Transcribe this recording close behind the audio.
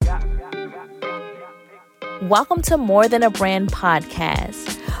Welcome to More Than a Brand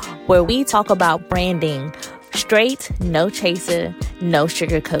podcast, where we talk about branding straight, no chaser, no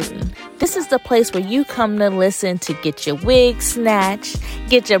sugarcoating. This is the place where you come to listen to get your wig snatched,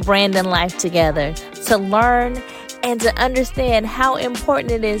 get your branding life together, to learn and to understand how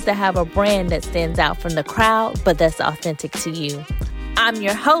important it is to have a brand that stands out from the crowd, but that's authentic to you. I'm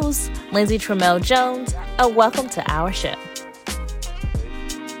your host, Lindsay Trammell Jones, and welcome to our show.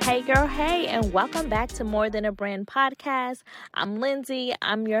 Hey girl, hey, and welcome back to More Than a Brand podcast. I'm Lindsay,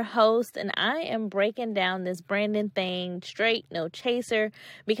 I'm your host, and I am breaking down this branding thing straight, no chaser,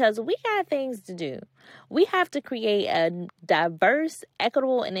 because we got things to do. We have to create a diverse,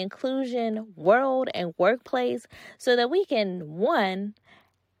 equitable, and inclusion world and workplace so that we can, one,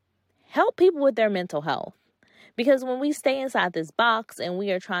 help people with their mental health. Because when we stay inside this box and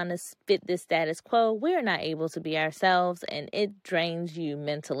we are trying to fit this status quo, we are not able to be ourselves, and it drains you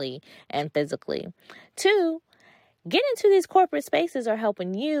mentally and physically. Two, getting into these corporate spaces are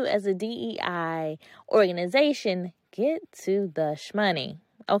helping you as a DEI organization get to the shmoney,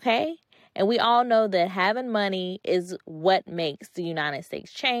 okay? And we all know that having money is what makes the United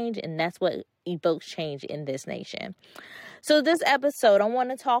States change, and that's what evokes change in this nation. So this episode, I want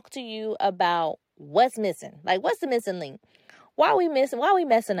to talk to you about what's missing. Like, what's the missing link? Why are we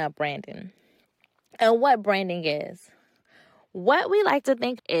messing up branding? And what branding is? What we like to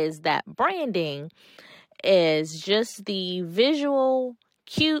think is that branding is just the visual,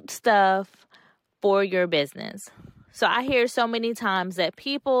 cute stuff for your business. So I hear so many times that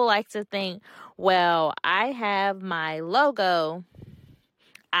people like to think, well, I have my logo,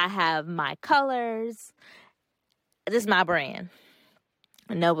 I have my colors, this is my brand.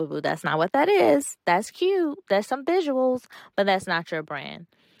 No, boo-boo, that's not what that is. That's cute. That's some visuals, but that's not your brand.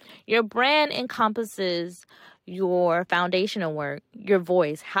 Your brand encompasses your foundational work, your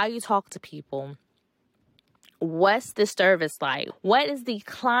voice, how you talk to people. What's the service like? What is the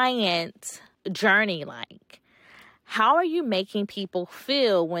client journey like? How are you making people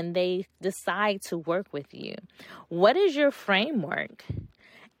feel when they decide to work with you? What is your framework?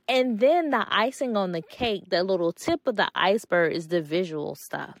 And then the icing on the cake, the little tip of the iceberg, is the visual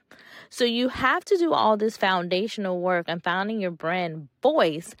stuff. So you have to do all this foundational work and finding your brand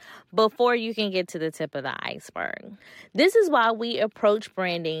voice before you can get to the tip of the iceberg. This is why we approach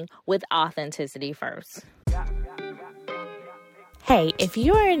branding with authenticity first. Hey, if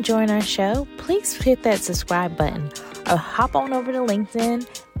you are enjoying our show, please hit that subscribe button or hop on over to LinkedIn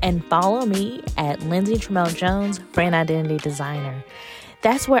and follow me at Lindsay Trammell Jones, Brand Identity Designer.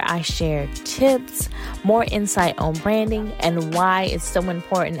 That's where I share tips, more insight on branding, and why it's so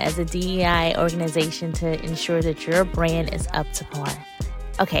important as a DEI organization to ensure that your brand is up to par.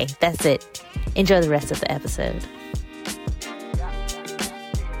 Okay, that's it. Enjoy the rest of the episode.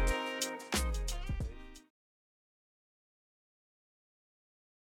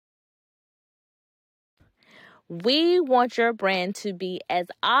 We want your brand to be as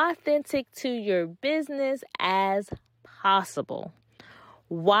authentic to your business as possible.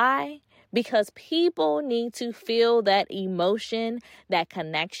 Why? Because people need to feel that emotion, that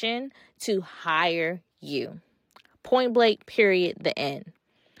connection to hire you. Point blank, period, the end.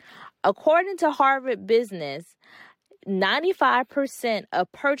 According to Harvard Business, 95% of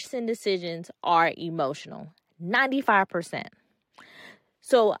purchasing decisions are emotional. 95%.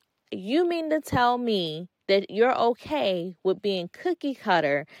 So you mean to tell me that you're okay with being cookie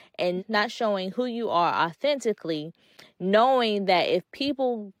cutter and not showing who you are authentically, knowing that if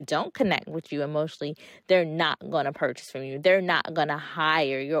people don't connect with you emotionally, they're not going to purchase from you. They're not going to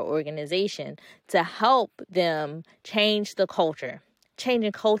hire your organization to help them change the culture.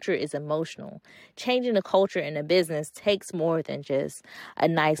 Changing culture is emotional. Changing the culture in a business takes more than just a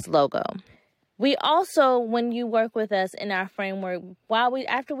nice logo. We also, when you work with us in our framework,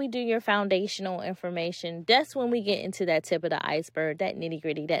 after we do your foundational information, that's when we get into that tip of the iceberg, that nitty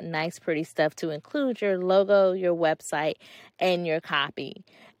gritty, that nice pretty stuff to include your logo, your website, and your copy.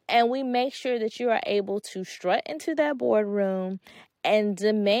 And we make sure that you are able to strut into that boardroom and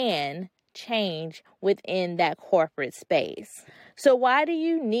demand change within that corporate space. So why do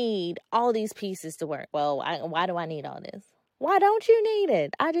you need all these pieces to work? Well, why do I need all this? Why don't you need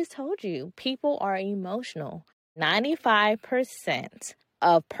it? I just told you, people are emotional. 95%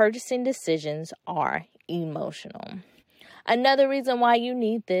 of purchasing decisions are emotional. Another reason why you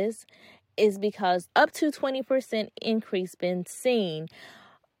need this is because up to 20% increase been seen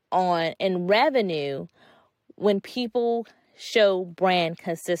in revenue when people show brand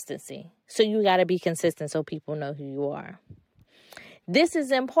consistency. So you got to be consistent so people know who you are. This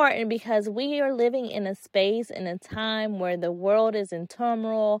is important because we are living in a space, in a time where the world is in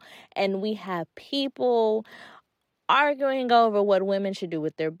turmoil, and we have people arguing over what women should do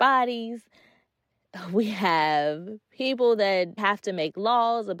with their bodies. We have people that have to make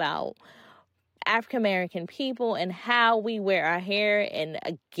laws about African American people and how we wear our hair, and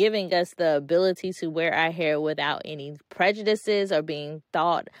giving us the ability to wear our hair without any prejudices or being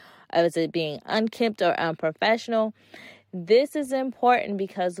thought as it being unkempt or unprofessional. This is important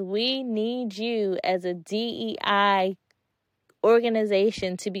because we need you as a DEI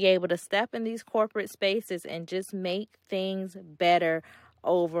organization to be able to step in these corporate spaces and just make things better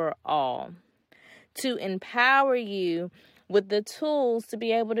overall. To empower you with the tools to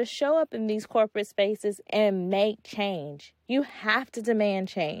be able to show up in these corporate spaces and make change. You have to demand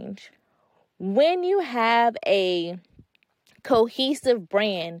change. When you have a cohesive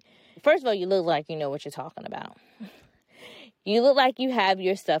brand, first of all, you look like you know what you're talking about. You look like you have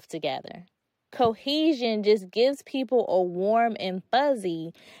your stuff together. Cohesion just gives people a warm and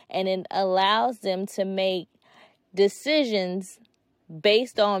fuzzy, and it allows them to make decisions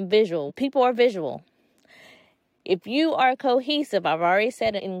based on visual. People are visual. If you are cohesive, I've already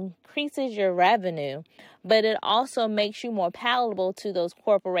said it increases your revenue, but it also makes you more palatable to those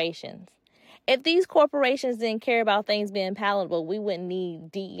corporations. If these corporations didn't care about things being palatable, we wouldn't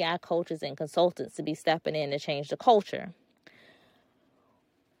need DEI coaches and consultants to be stepping in to change the culture.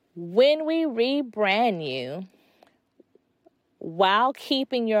 When we rebrand you, while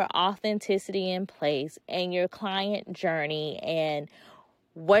keeping your authenticity in place and your client journey and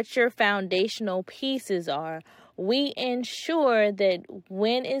what your foundational pieces are, we ensure that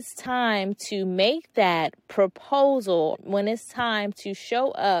when it's time to make that proposal, when it's time to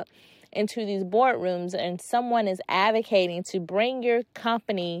show up into these boardrooms and someone is advocating to bring your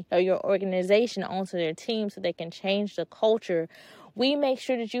company or your organization onto their team so they can change the culture, we make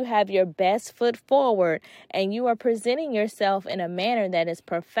sure that you have your best foot forward and you are presenting yourself in a manner that is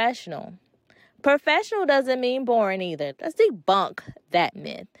professional. Professional doesn't mean boring either. Let's debunk that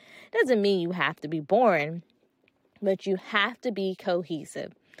myth. Doesn't mean you have to be boring, but you have to be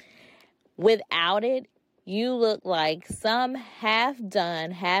cohesive. Without it, you look like some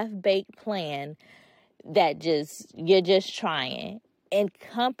half-done, half-baked plan that you're just trying. And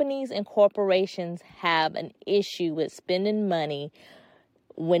companies and corporations have an issue with spending money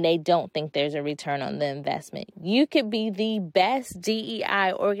when they don't think there's a return on the investment. You could be the best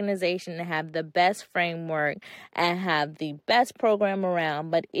DEI organization and have the best framework and have the best program around,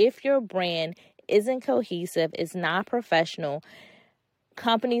 but if your brand isn't cohesive, it's not professional,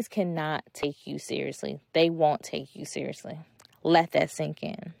 companies cannot take you seriously. They won't take you seriously. Let that sink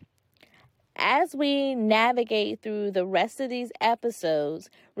in. As we navigate through the rest of these episodes,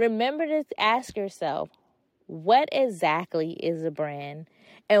 remember to ask yourself, what exactly is a brand?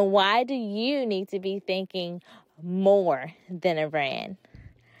 And why do you need to be thinking more than a brand?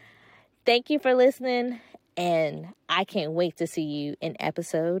 Thank you for listening, and I can't wait to see you in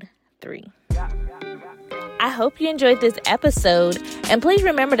episode 3. I hope you enjoyed this episode, and please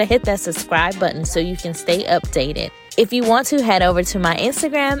remember to hit that subscribe button so you can stay updated. If you want to, head over to my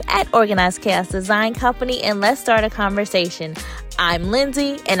Instagram at Organized Chaos Design Company and let's start a conversation. I'm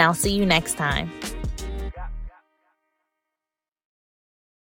Lindsay, and I'll see you next time.